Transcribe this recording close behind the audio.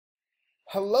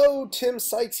Hello, Tim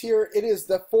Sykes here. It is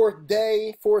the fourth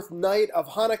night of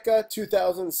Hanukkah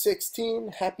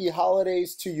 2016. Happy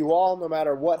holidays to you all, no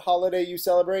matter what holiday you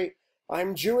celebrate.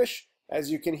 I'm Jewish, as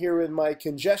you can hear with my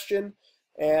congestion,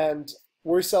 and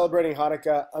we're celebrating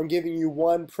Hanukkah. I'm giving you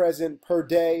one present per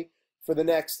day for the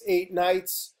next 8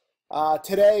 nights.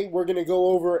 Today, we're going to go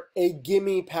over a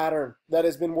gimme pattern that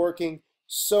has been working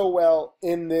so well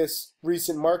in this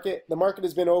recent market. The market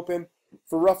has been open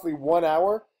for roughly 1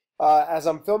 hour. As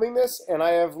I'm filming this, and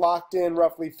I have locked in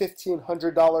roughly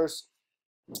 $1,500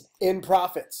 in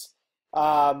profits.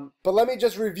 But let me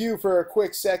just review for a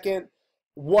quick second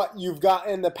what you've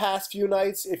gotten the past few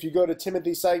nights. If you go to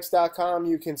timothysykes.com,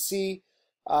 you can see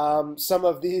some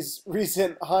of these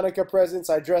recent Hanukkah presents.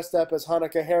 I dressed up as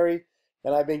Hanukkah Harry,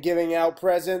 and I've been giving out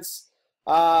presents.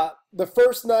 The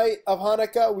first night of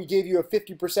Hanukkah, we gave you a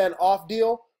 50% off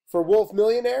deal for Wolf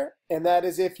Millionaire, and that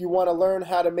is if you want to learn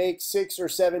how to make 6 or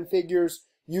 7 figures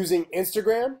using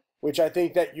Instagram, which I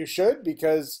think that you should,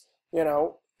 because, you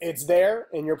know, it's there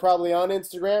and you're probably on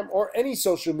Instagram or any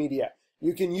social media.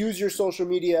 You can use your social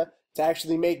media to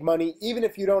actually make money, even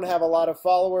if you don't have a lot of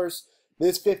followers.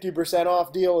 This 50%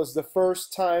 off deal is the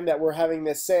first time that we're having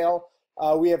this sale.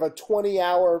 We have a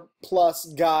 20-hour plus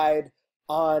guide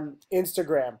on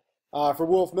Instagram for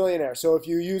Wolf Millionaire. So if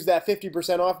you use that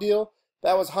 50% off deal,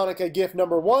 that was Hanukkah gift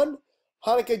number 1.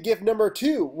 Hanukkah gift number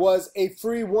 2 was a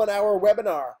free 1-hour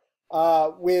webinar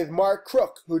with Mark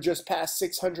Crook, who just passed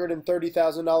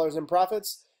 $630,000 in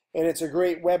profits. And it's a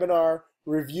great webinar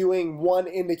reviewing one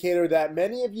indicator that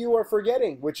many of you are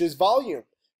forgetting, which is volume.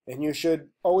 And you should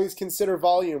always consider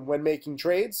volume when making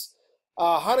trades.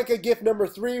 Hanukkah gift number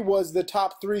 3 was the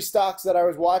top 3 stocks that I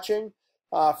was watching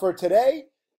for today.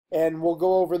 And we'll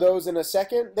go over those in a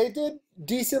second. They did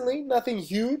decently, nothing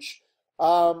huge.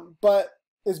 But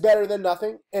it's better than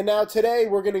nothing. And now today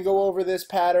we're going to go over this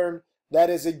pattern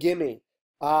that is a gimme.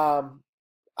 I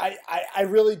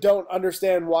really don't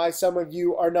understand why some of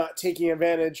you are not taking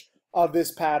advantage of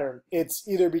this pattern. It's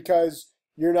either because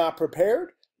you're not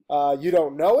prepared, you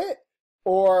don't know it,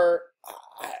 or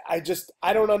I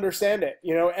don't understand it.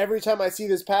 You know, every time I see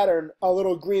this pattern, a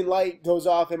little green light goes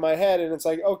off in my head and it's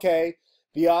like, okay,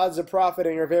 the odds of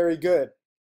profiting are very good.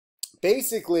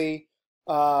 Basically,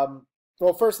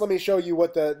 well, first let me show you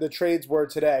what the trades were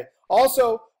today.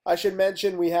 Also, I should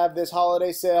mention we have this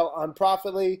holiday sale on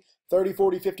Profitly, 30,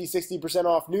 40, 50, 60%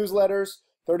 off newsletters,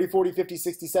 30, 40, 50,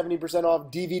 60, 70%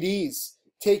 off DVDs.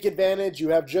 Take advantage. You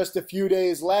have just a few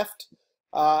days left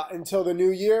until the new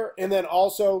year. And then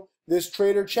also this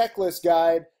trader checklist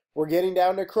guide. We're getting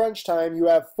down to crunch time. You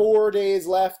have 4 days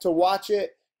left to watch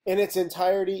it in its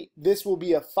entirety. This will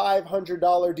be a $500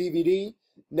 DVD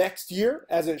next year,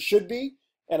 as it should be.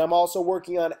 And I'm also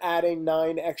working on adding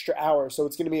 9 extra hours. So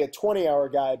it's going to be a 20-hour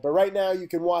guide. But right now you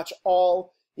can watch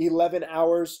all 11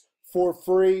 hours for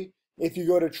free. If you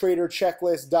go to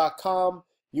traderchecklist.com,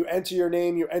 you enter your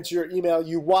name, you enter your email,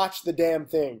 you watch the damn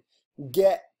thing.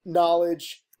 Get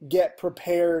knowledge, get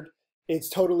prepared. It's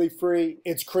totally free.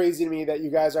 It's crazy to me that you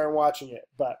guys aren't watching it.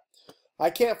 But I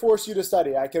can't force you to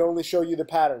study. I can only show you the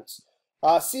patterns.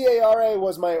 CARA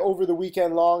was my over the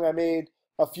weekend long. I made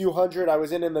a few hundred. I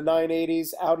was in the 980s,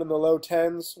 out in the low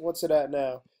 10s. What's it at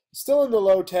now? Still in the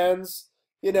low 10s.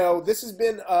 You know, this has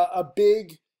been a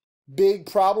big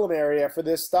problem area for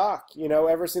this stock. You know,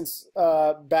 ever since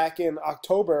back in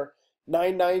October,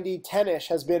 990, 10-ish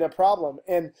has been a problem.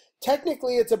 And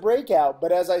technically it's a breakout,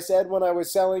 but as I said when I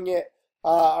was selling it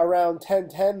around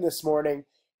 1010 this morning,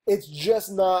 it's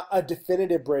just not a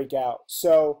definitive breakout.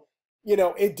 So, you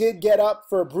know, it did get up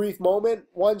for a brief moment,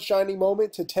 one shiny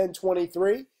moment to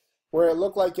 1023, where it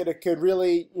looked like it could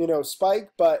really, you know, spike,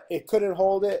 but it couldn't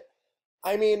hold it.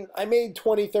 I mean, I made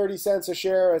 20, 30 cents a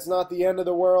share. It's not the end of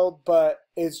the world, but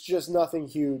it's just nothing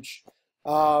huge.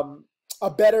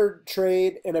 A better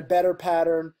trade and a better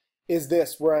pattern is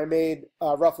this, where I made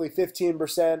roughly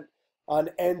 15%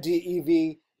 on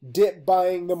NDEV, dip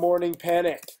buying the morning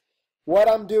panic. What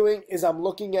I'm doing is I'm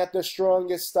looking at the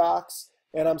strongest stocks,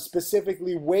 and I'm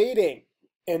specifically waiting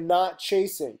and not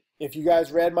chasing. If you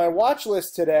guys read my watch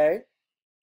list today,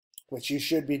 which you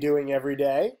should be doing every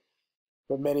day,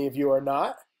 but many of you are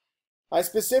not, I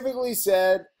specifically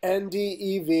said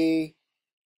NDEV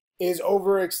is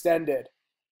overextended.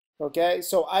 Okay,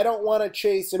 so I don't want to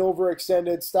chase an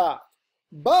overextended stock.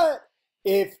 But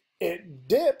if it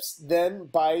dips, then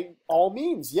by all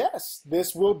means, yes,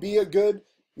 this will be a good,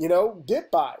 you know,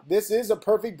 dip buy. This is a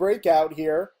perfect breakout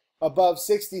here above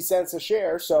 60 cents a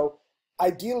share. So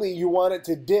ideally you want it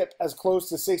to dip as close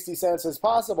to 60 cents as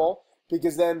possible,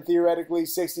 because then theoretically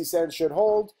 60 cents should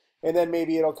hold, and then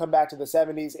maybe it'll come back to the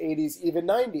 70s, 80s, even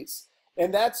 90s.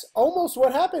 And that's almost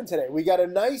what happened today. We got a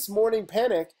nice morning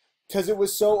panic because it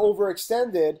was so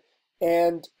overextended,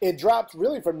 and it dropped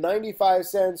really from 95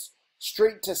 cents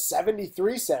straight to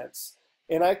 73 cents.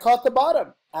 And I caught the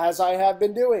bottom, as I have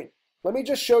been doing. Let me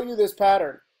just show you this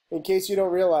pattern in case you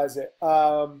don't realize it.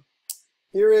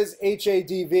 Here is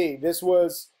HADV. This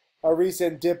was a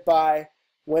recent dip buy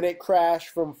when it crashed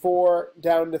from 4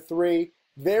 down to 3.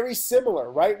 Very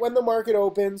similar. Right when the market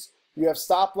opens, you have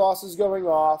stop losses going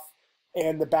off,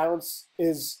 and the bounce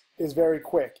is very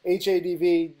quick.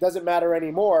 HADV doesn't matter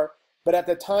anymore, but at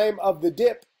the time of the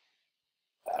dip,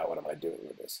 what am I doing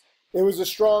with this? It was a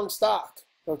strong stock,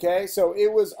 okay? So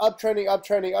it was uptrending,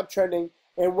 uptrending, uptrending,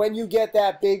 and when you get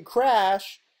that big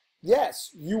crash, yes,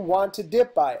 you want to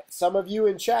dip buy it. Some of you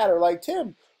in chat are like,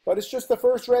 Tim, but it's just the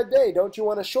first red day. Don't you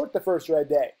want to short the first red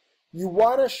day? You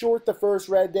want to short the first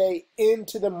red day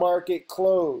into the market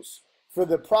close for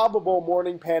the probable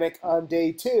morning panic on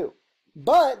day 2.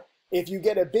 But if you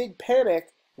get a big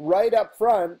panic right up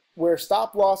front where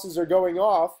stop losses are going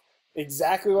off,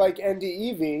 exactly like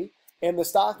NDEV, and the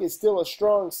stock is still a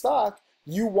strong stock,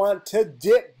 you want to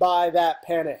dip buy that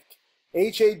panic.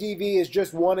 HADV is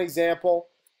just one example.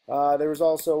 There was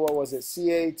also, what was it,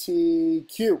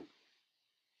 CATQ.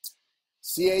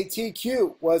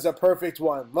 CATQ was a perfect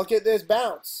one. Look at this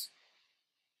bounce.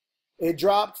 It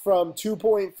dropped from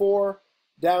 2.4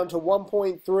 down to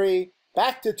 1.3,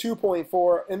 back to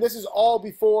 2.4, and this is all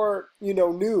before,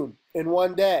 noon in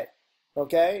one day,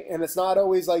 okay? And it's not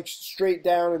always like straight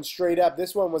down and straight up.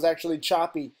 This one was actually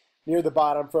choppy near the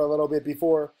bottom for a little bit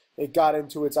before it got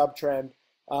into its uptrend.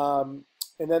 And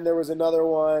then there was another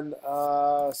one,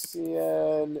 CNAB.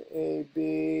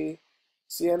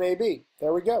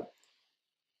 There we go.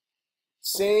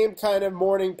 Same kind of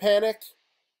morning panic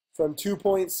from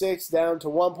 2.6 down to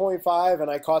 1.5,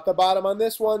 and I caught the bottom on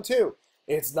this one too.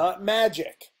 It's not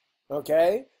magic,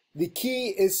 okay? The key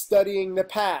is studying the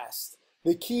past.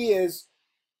 The key is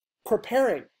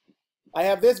preparing. I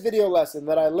have this video lesson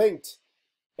that I linked,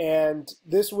 and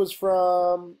this was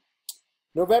from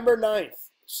November 9th,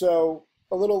 so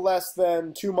a little less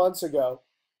than 2 months ago.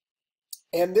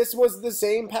 And this was the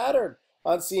same pattern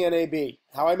on CNAB.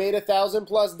 How I made 1,000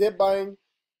 plus dip buying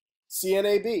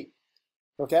CNAB.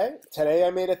 Okay? Today I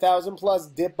made 1,000 plus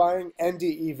dip buying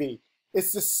NDEV.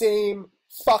 It's the same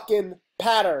fucking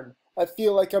pattern. I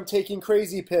feel like I'm taking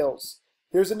crazy pills.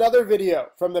 Here's another video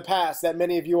from the past that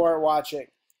many of you aren't watching.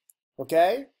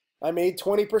 Okay? I made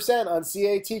 20% on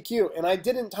CATQ, and I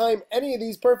didn't time any of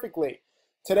these perfectly.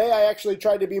 Today I actually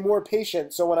tried to be more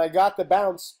patient, so when I got the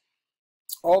bounce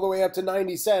all the way up to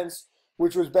 90 cents,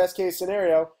 which was best case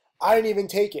scenario, I didn't even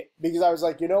take it because I was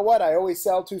like, you know what? I always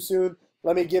sell too soon.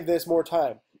 Let me give this more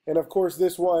time. And of course,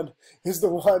 this one is the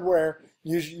one where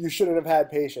you shouldn't have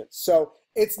had patience. So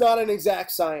it's not an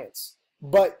exact science,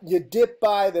 but you dip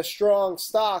by the strong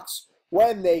stocks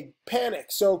when they panic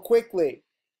so quickly.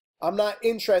 I'm not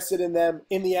interested in them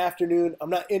in the afternoon. I'm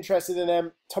not interested in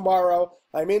them tomorrow.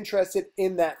 I'm interested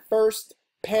in that first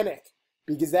panic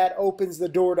because that opens the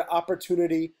door to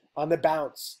opportunity on the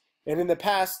bounce. And in the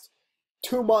past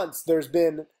 2 months, there's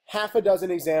been half a dozen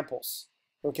examples,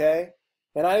 okay?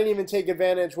 And I didn't even take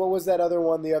advantage. What was that other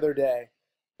one the other day?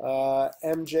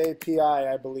 MJPI,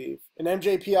 I believe. And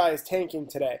MJPI is tanking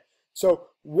today. So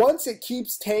once it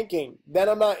keeps tanking, then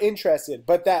I'm not interested.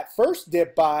 But that first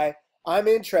dip buy, I'm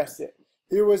interested.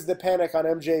 Here was the panic on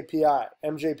MJPI.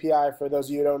 MJPI, for those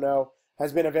of you who don't know,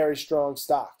 has been a very strong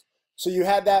stock. So you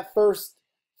had that first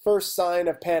sign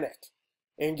of panic.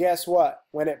 And guess what?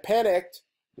 When it panicked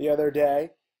the other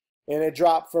day, and it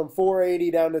dropped from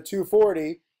 480 down to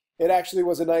 240, it actually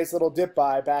was a nice little dip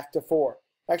buy back to 4.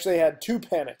 Actually had 2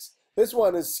 panics. This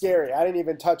one is scary. I didn't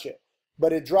even touch it.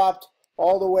 But it dropped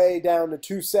all the way down to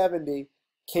 270,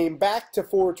 came back to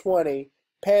 420,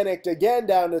 panicked again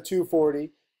down to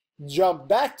 240, jumped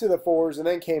back to the 4s, and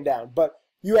then came down. But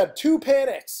you have 2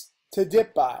 panics to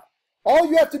dip buy. All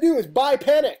you have to do is buy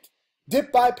panic,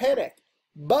 dip buy panic.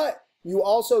 But you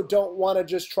also don't want to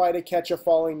just try to catch a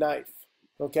falling knife,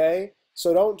 okay?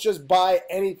 So don't just buy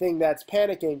anything that's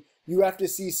panicking. You have to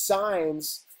see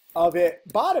signs of it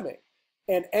bottoming.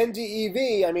 And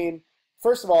NDEV, I mean,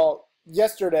 first of all,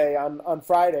 yesterday on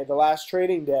Friday, the last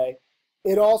trading day,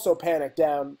 it also panicked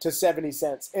down to 70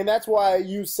 cents. And that's why I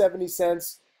use 70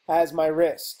 cents as my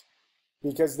risk,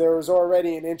 because there was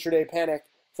already an intraday panic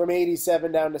from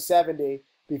 87 down to 70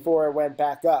 before it went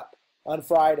back up on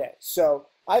Friday. So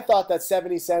I thought that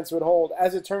 70 cents would hold.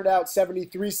 As it turned out,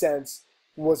 73 cents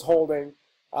was holding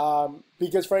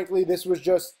because, frankly, this was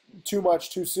just too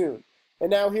much too soon. And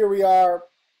now here we are,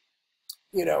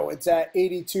 you know, it's at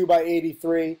 82 by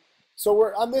 83. So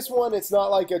we're on this one, it's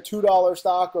not like a $2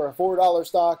 stock or a $4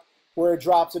 stock where it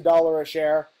drops $1 a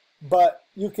share, but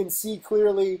you can see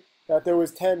clearly that there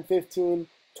was 10, 15,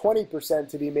 20%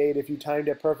 to be made if you timed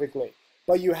it perfectly.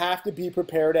 But you have to be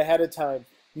prepared ahead of time.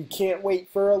 You can't wait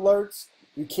for alerts.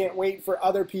 You can't wait for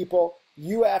other people.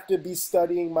 You have to be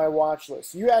studying my watch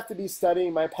list. You have to be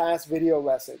studying my past video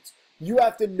lessons. You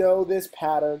have to know this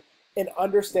pattern and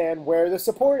understand where the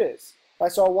support is. I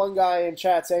saw one guy in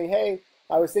chat saying, hey,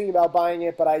 I was thinking about buying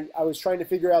it, but I was trying to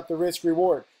figure out the risk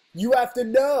reward. You have to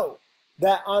know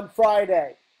that on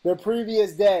Friday, the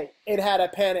previous day, it had a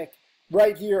panic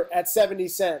right here at 70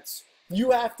 cents.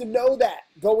 You have to know that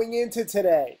going into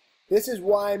today. This is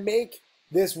why I make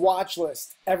this watch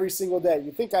list every single day.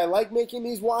 You think I like making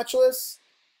these watch lists?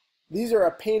 These are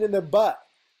a pain in the butt.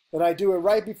 And I do it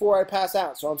right before I pass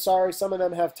out. So I'm sorry some of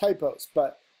them have typos,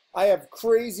 but I have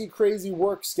crazy, crazy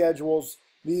work schedules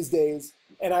these days.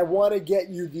 And I want to get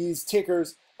you these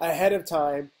tickers ahead of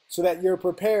time so that you're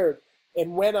prepared.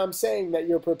 And when I'm saying that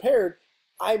you're prepared,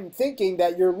 I'm thinking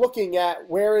that you're looking at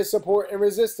where is support and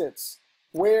resistance.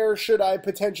 Where should I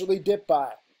potentially dip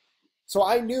by? So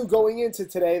I knew going into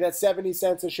today that 70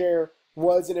 cents a share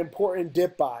was an important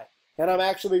dip buy. And I'm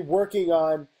actually working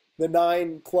on the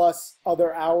 9+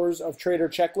 other hours of Trader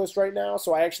Checklist right now.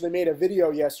 So I actually made a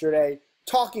video yesterday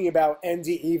talking about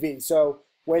NDEV. So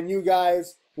when you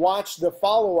guys watch the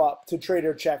follow-up to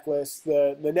Trader Checklist,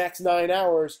 the next 9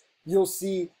 hours, you'll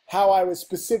see how I was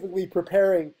specifically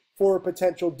preparing for a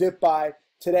potential dip buy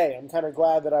today. I'm kind of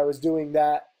glad that I was doing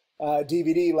that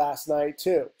DVD last night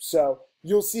too. So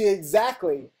you'll see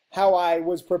exactly how I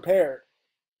was prepared,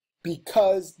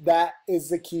 because that is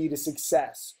the key to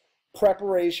success.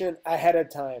 Preparation ahead of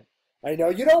time. I know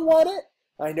you don't want it.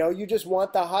 I know you just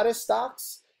want the hottest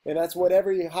stocks, and that's what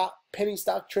every hot penny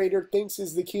stock trader thinks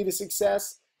is the key to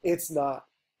success. It's not.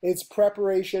 It's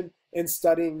preparation and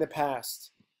studying the past.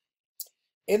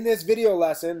 In this video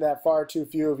lesson that far too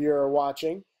few of you are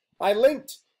watching, I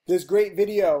linked this great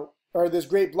video, or this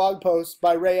great blog post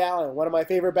by Ray Allen, one of my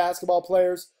favorite basketball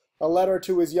players, a letter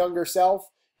to his younger self.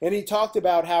 And he talked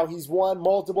about how he's won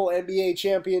multiple NBA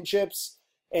championships,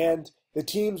 and the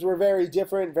teams were very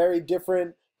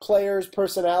different players,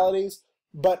 personalities,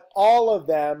 but all of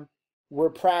them were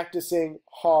practicing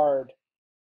hard,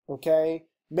 okay?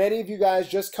 Many of you guys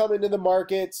just come into the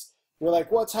markets, you're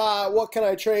like, what's hot? What can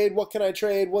I trade? What can I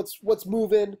trade? What's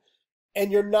moving?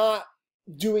 And you're not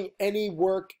doing any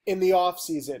work in the off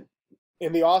season.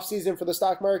 In the off season for the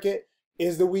stock market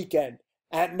is the weekend,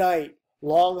 at night,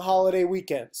 long holiday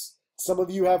weekends. Some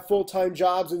of you have full-time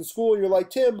jobs in school. You're like,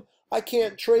 Tim, I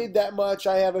can't trade that much.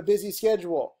 I have a busy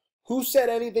schedule. Who said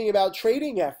anything about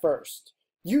trading at first?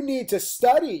 You need to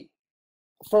study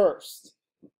first.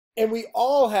 And we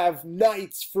all have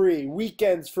nights free,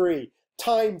 weekends free,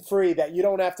 time free that you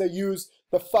don't have to use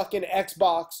the fucking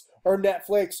Xbox or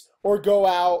Netflix or go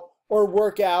out or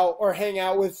work out or hang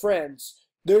out with friends.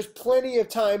 There's plenty of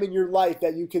time in your life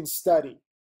that you can study.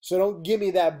 So don't give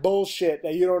me that bullshit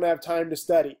that you don't have time to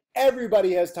study.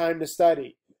 Everybody has time to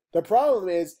study. The problem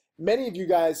is many of you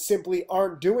guys simply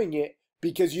aren't doing it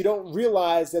because you don't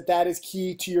realize that that is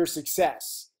key to your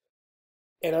success.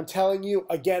 And I'm telling you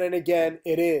again and again,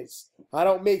 it is. I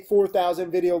don't make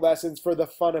 4,000 video lessons for the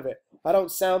fun of it. I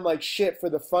don't sound like shit for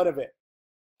the fun of it.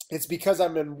 It's because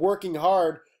I've been working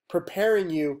hard preparing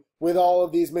you with all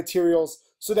of these materials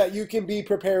so that you can be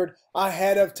prepared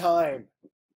ahead of time.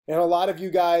 And a lot of you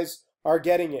guys are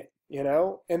getting it, you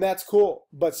know, and that's cool.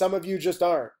 But some of you just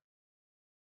aren't.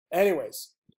 Anyways,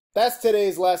 that's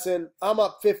today's lesson. I'm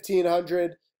up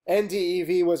 1,500.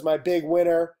 NDEV was my big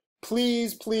winner.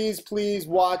 Please, please, please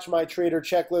watch my Trader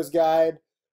Checklist guide.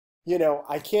 You know,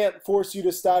 I can't force you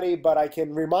to study, but I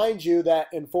can remind you that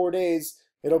in 4 days,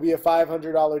 it'll be a $500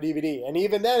 DVD. And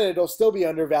even then, it'll still be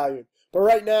undervalued. But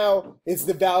right now, it's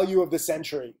the value of the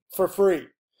century for free.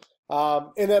 And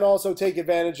then also take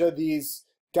advantage of these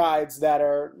guides that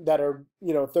are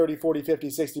you know, 30, 40, 50,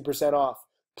 60% off.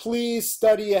 Please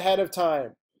study ahead of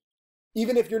time.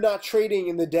 Even if you're not trading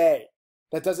in the day,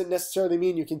 that doesn't necessarily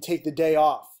mean you can take the day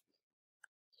off.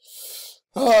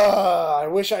 I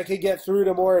wish I could get through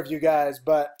to more of you guys,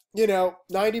 but, you know,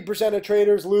 90% of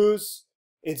traders lose.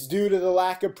 It's due to the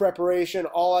lack of preparation.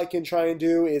 All I can try and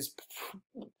do is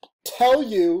tell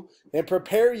you and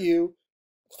prepare you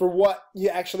for what you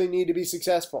actually need to be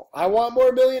successful. I want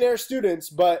more millionaire students,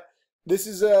 but this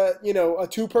is a, you know, a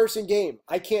two-person game.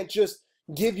 I can't just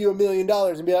give you $1 million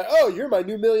and be like, oh, you're my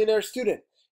new millionaire student.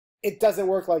 It doesn't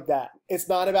work like that. It's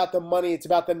not about the money. It's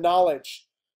about the knowledge.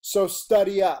 So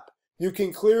study up. You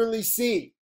can clearly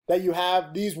see that you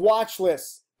have these watch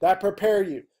lists that prepare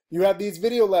you. You have these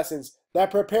video lessons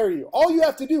that prepare you. All you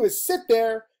have to do is sit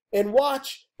there and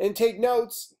watch and take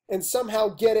notes and somehow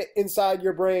get it inside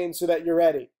your brain so that you're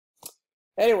ready.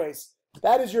 Anyways,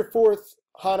 that is your fourth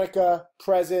Hanukkah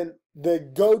present, the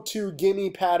go-to gimme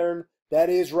pattern that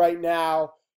is right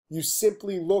now. You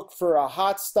simply look for a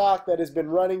hot stock that has been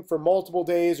running for multiple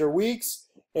days or weeks,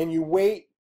 and you wait.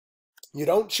 You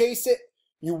don't chase it.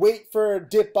 You wait for a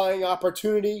dip buying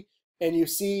opportunity, and you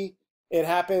see it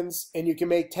happens, and you can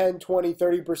make 10, 20,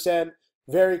 30%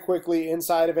 very quickly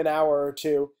inside of an hour or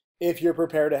two if you're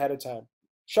prepared ahead of time.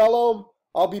 Shalom.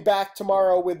 I'll be back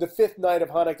tomorrow with the fifth night of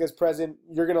Hanukkah's present.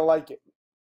 You're going to like it.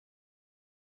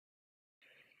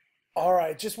 All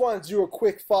right, just wanted to do a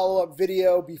quick follow-up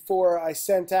video before I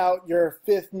sent out your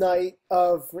fourth night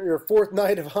of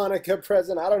Hanukkah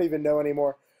present. I don't even know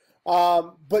anymore.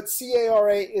 But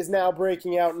CARA is now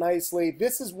breaking out nicely.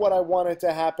 This is what I wanted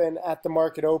to happen at the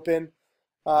market open.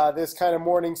 This kind of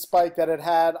morning spike that it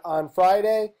had on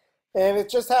Friday. And it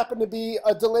just happened to be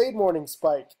a delayed morning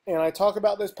spike. And I talk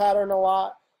about this pattern a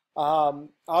lot.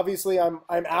 Obviously, I'm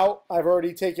out. I've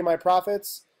already taken my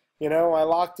profits. You know, I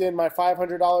locked in my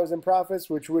 $500 in profits,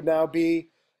 which would now be,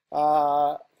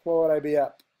 what would I be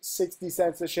up? 60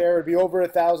 cents a share. It would be over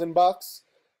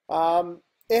 $1,000.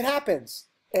 It happens.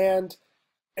 And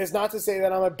it's not to say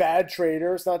that I'm a bad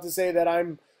trader. It's not to say that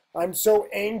I'm so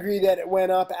angry that it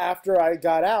went up after I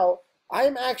got out.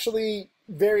 I'm actually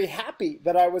very happy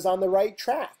that I was on the right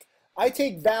track. I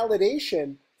take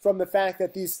validation from the fact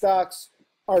that these stocks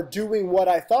are doing what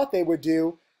I thought they would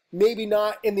do. Maybe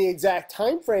not in the exact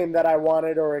time frame that I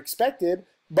wanted or expected,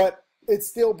 but it's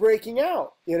still breaking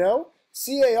out, you know?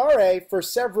 CARA for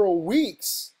several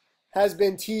weeks has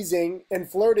been teasing and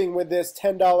flirting with this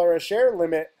 $10 a share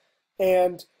limit,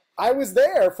 and I was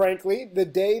there, frankly, the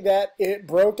day that it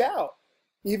broke out.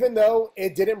 Even though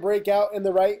it didn't break out in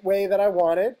the right way that I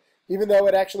wanted, even though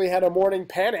it actually had a morning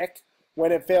panic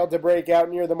when it failed to break out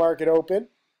near the market open,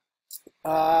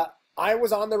 I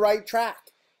was on the right track.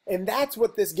 And that's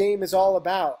what this game is all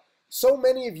about. So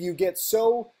many of you get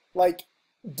so,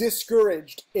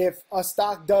 discouraged if a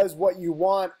stock does what you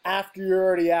want after you're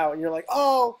already out. And you're like,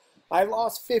 oh, I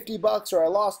lost 50 bucks or I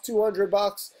lost 200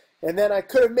 bucks and then I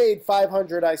could have made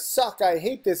 500. I suck. I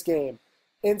hate this game.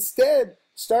 Instead,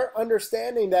 start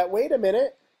understanding that, wait a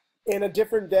minute, in a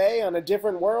different day, on a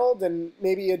different world, and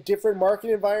maybe a different market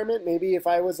environment, maybe if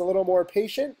I was a little more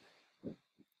patient,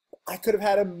 I could have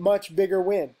had a much bigger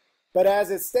win. But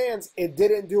as it stands, it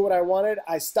didn't do what I wanted.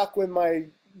 I stuck with my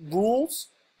rules.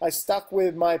 I stuck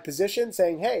with my position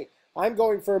saying, hey, I'm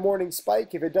going for a morning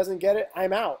spike. If it doesn't get it,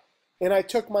 I'm out. And I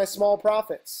took my small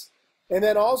profits. And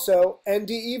then also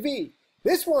NDEV.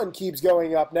 This one keeps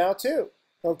going up now too,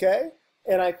 okay?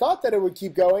 And I thought that it would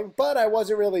keep going, but I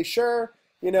wasn't really sure.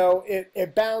 You know,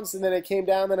 it bounced and then it came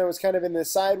down, then it was kind of in the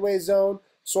sideways zone.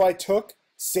 So I took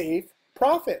safe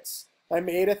profits. I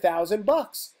made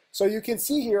 $1,000. So you can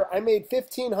see here, I made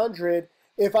 $1,500.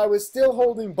 If I was still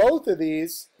holding both of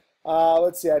these,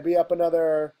 let's see, I'd be up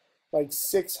another like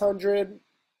 600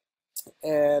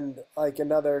 and like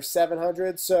another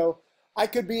 700. So I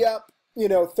could be up,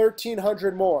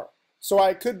 1,300 more. So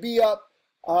I could be up,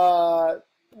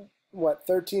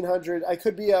 1,300? I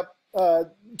could be up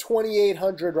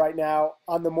 2,800 right now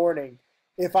on the morning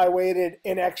if I waited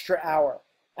an extra hour.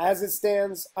 As it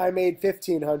stands, I made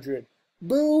 1,500.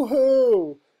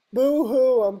 Boo-hoo!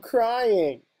 Boo-hoo, I'm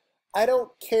crying. I don't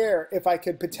care if I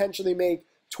could potentially make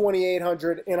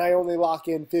 2,800 and I only lock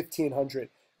in 1,500.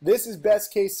 This is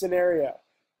best case scenario.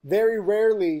 Very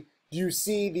rarely do you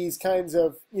see these kinds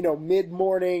of,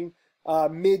 mid-morning,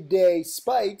 midday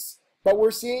spikes, but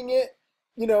we're seeing it,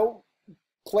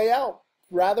 play out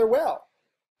rather well.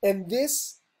 And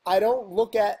this, I don't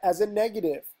look at as a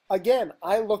negative. Again,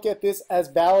 I look at this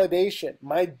as validation.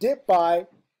 My dip buy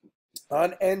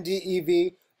on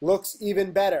NDEV looks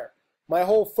even better. My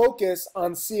whole focus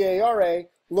on CARA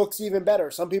looks even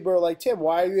better. Some people are like, Tim,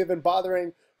 why are you even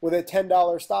bothering with a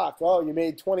 $10 stock? Oh, you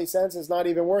made 20 cents, it's not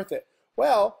even worth it.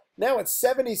 Well, now it's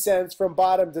 70 cents from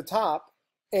bottom to top,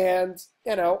 and,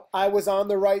 I was on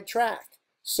the right track.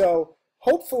 So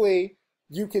hopefully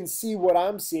you can see what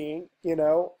I'm seeing,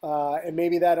 and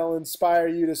maybe that'll inspire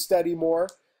you to study more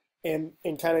and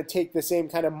kind of take the same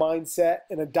kind of mindset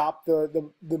and adopt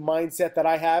the mindset that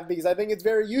I have, because I think it's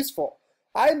very useful.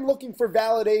 I'm looking for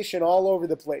validation all over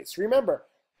the place. Remember,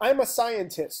 I'm a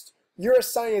scientist. You're a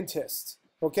scientist,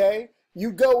 okay?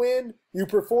 You go in, you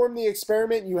perform the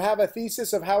experiment, you have a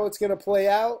thesis of how it's going to play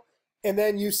out, and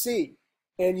then you see.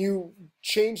 And you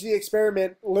change the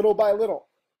experiment little by little.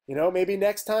 Maybe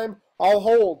next time I'll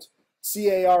hold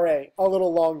CARA a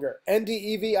little longer.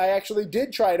 NDEV I actually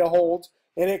did try to hold,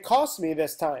 and it cost me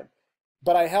this time.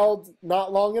 but I held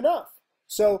not long enough.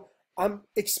 So I'm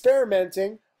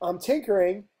experimenting, I'm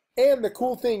tinkering, and the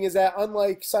cool thing is that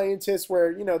unlike scientists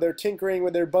where, they're tinkering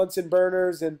with their Bunsen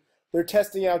burners and they're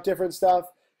testing out different stuff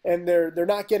and they're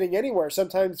not getting anywhere,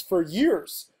 sometimes for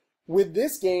years. With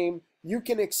this game, you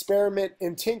can experiment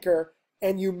and tinker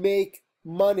and you make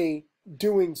money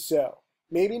doing so.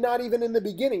 Maybe not even in the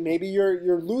beginning, maybe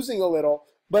you're losing a little,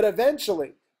 but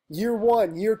eventually, year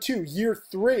 1, year 2, year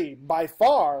 3, by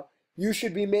far, you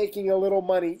should be making a little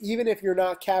money even if you're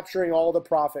not capturing all the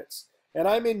profits. And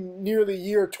I'm in nearly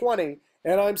year 20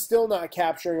 and I'm still not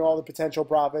capturing all the potential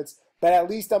profits, but at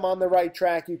least I'm on the right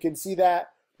track. You can see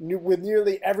that with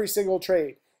nearly every single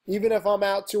trade. Even if I'm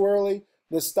out too early,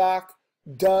 the stock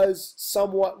does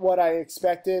somewhat what I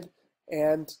expected,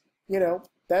 and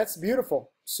that's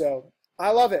beautiful. So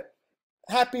I love it.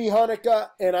 Happy Hanukkah,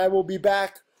 and I will be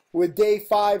back with day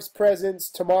 5's presents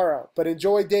tomorrow. But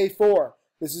enjoy day 4.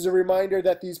 This is a reminder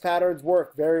that these patterns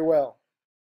work very well.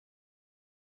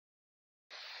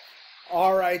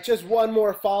 All right, just one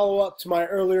more follow-up to my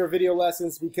earlier video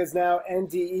lessons, because now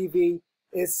NDEV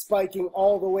is spiking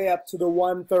all the way up to the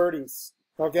 130s,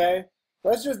 okay?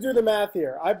 Let's just do the math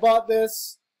here. I bought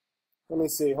this. Let me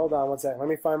see. Hold on one second. Let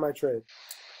me find my trade.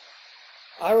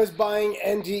 I was buying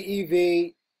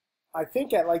NDEV, I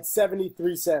think at like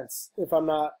 73 cents, if I'm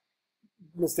not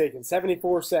mistaken.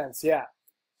 74 cents, yeah.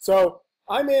 So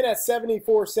I'm in at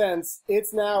 74 cents.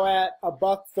 It's now at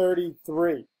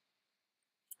 $1.33.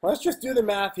 Let's just do the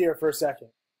math here for a second.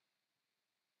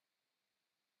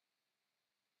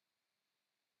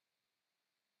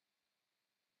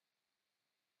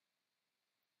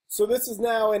 So this is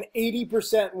now an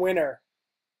 80% winner.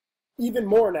 Even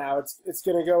more now, it's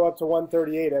going to go up to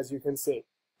 138, as you can see.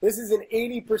 This is an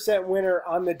 80% winner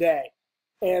on the day.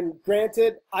 And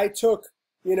granted, I took,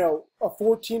 a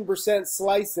 14%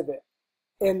 slice of it.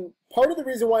 And part of the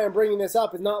reason why I'm bringing this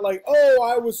up is not like, oh,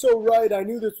 I was so right, I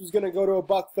knew this was going to go to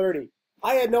 $1.30.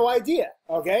 I had no idea,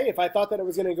 okay? If I thought that it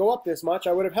was going to go up this much,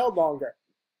 I would have held longer.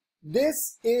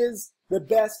 This is the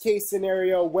best case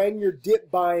scenario when you're dip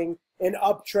buying an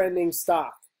uptrending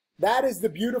stock. That is the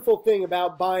beautiful thing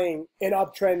about buying an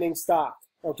uptrending stock,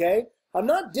 okay? I'm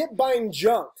not dip buying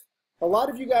junk. A lot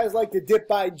of you guys like to dip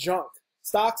buy junk.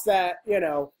 Stocks that,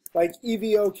 like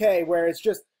EVOK, where it's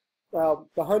just, well,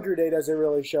 the 100-day doesn't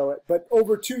really show it. But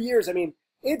over 2 years, I mean,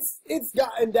 it's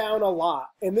gotten down a lot.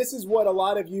 And this is what a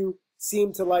lot of you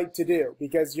seem to like to do,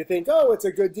 because you think, oh, it's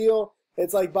a good deal.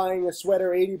 It's like buying a sweater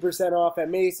 80% off at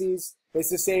Macy's. It's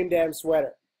the same damn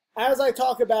sweater. As I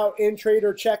talk about in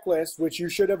Trader Checklist, which you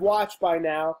should have watched by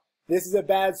now, this is a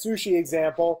bad sushi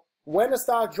example. When a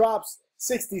stock drops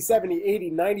 60, 70,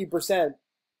 80, 90%,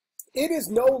 it is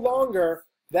no longer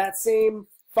that same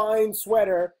fine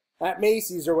sweater at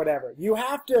Macy's or whatever. You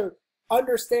have to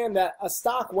understand that a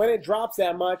stock, when it drops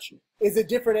that much, is a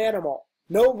different animal.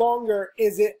 No longer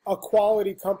is it a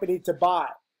quality company to buy.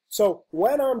 So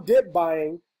when I'm dip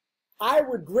buying, I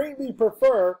would greatly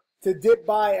prefer to dip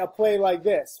buy a play like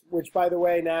this, which, by the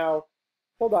way, now,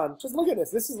 hold on, just look at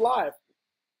this. This is live.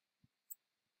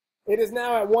 It is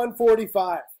now at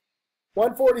 145,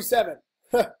 147,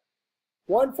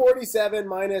 147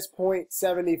 minus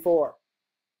 0.74.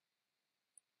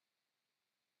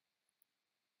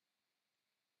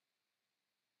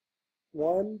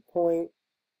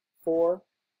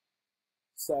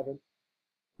 $1.47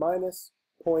 minus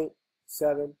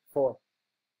 0.74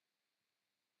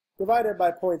 divided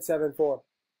by 0.74.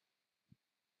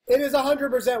 It is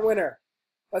 100% winner,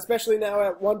 especially now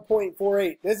at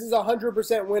 1.48. This is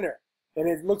 100% winner, and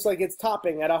it looks like it's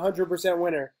topping at 100%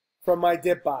 winner from my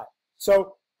dip buy.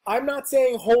 So I'm not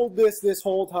saying hold this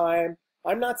whole time.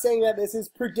 I'm not saying that this is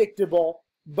predictable,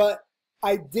 but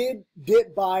I did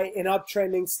dip buy an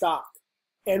uptrending stock.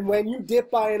 And when you dip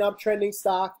buy an uptrending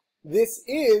stock, this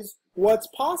is what's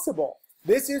possible.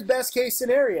 This is best case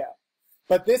scenario.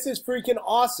 But this is freaking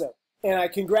awesome. And I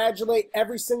congratulate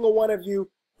every single one of you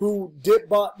who dip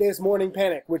bought this morning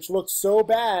panic, which looked so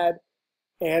bad.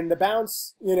 And the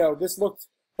bounce, this looked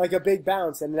like a big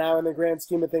bounce. And now in the grand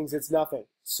scheme of things, it's nothing.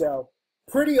 So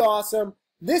pretty awesome.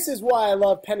 This is why I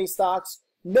love penny stocks.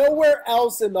 Nowhere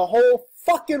else in the whole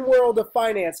fucking world of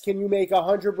finance can you make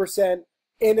 100%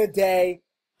 in a day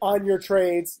on your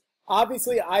trades.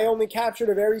 Obviously, I only captured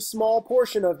a very small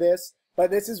portion of this,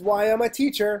 but this is why I'm a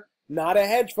teacher, not a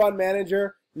hedge fund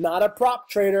manager, not a prop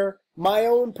trader. My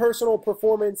own personal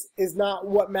performance is not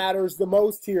what matters the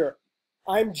most here.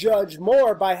 I'm judged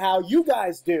more by how you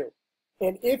guys do.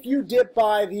 And if you dip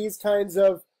buy these kinds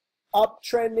of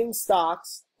uptrending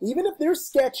stocks, even if they're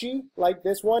sketchy, like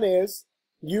this one is,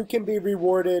 you can be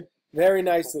rewarded very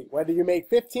nicely. Whether you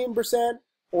make 15%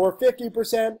 or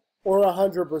 50% or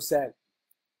 100%.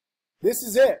 This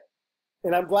is it.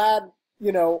 And I'm glad,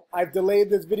 you know, I've delayed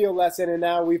this video lesson and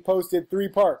now we've posted 3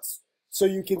 parts so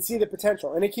you can see the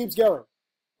potential. And it keeps going.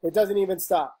 It doesn't even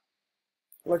stop.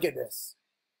 Look at this.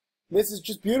 This is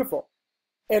just beautiful.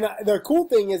 And the cool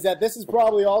thing is that this is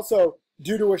probably also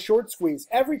due to a short squeeze.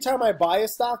 Every time I buy a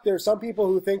stock, there are some people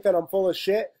who think that I'm full of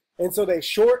shit, and so they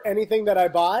short anything that I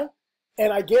buy.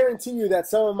 And I guarantee you that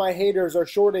some of my haters are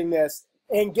shorting this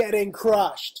and getting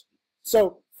crushed.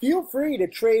 So feel free to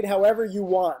trade however you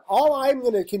want. All I'm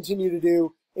going to continue to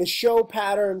do is show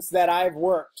patterns that I've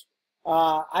worked.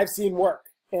 I've seen work,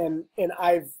 and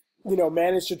I've, you know,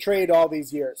 managed to trade all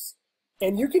these years.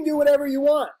 And you can do whatever you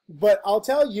want, but I'll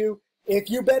tell you,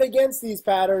 if you bet against these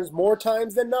patterns more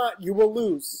times than not, you will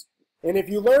lose. And if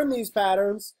you learn these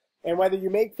patterns, and whether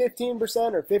you make 15%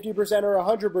 or 50% or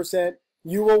 100%,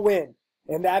 you will win.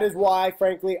 And that is why,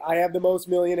 frankly, I have the most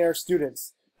millionaire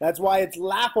students. That's why it's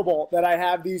laughable that I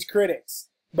have these critics.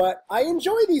 But I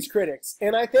enjoy these critics,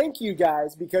 and I thank you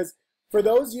guys, because for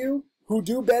those of you who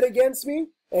do bet against me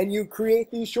and you create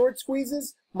these short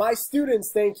squeezes, my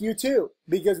students thank you too.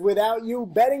 Because without you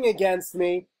betting against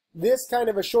me, this kind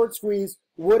of a short squeeze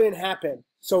wouldn't happen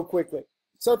so quickly.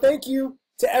 So thank you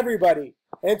to everybody,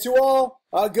 and to all,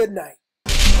 a good night.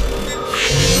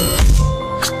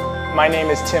 My name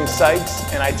is Tim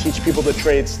Sykes, and I teach people to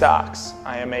trade stocks.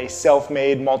 I am a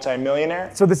self-made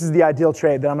multimillionaire. So this is the ideal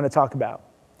trade that I'm going to talk about.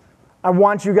 I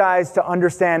want you guys to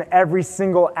understand every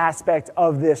single aspect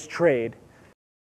of this trade.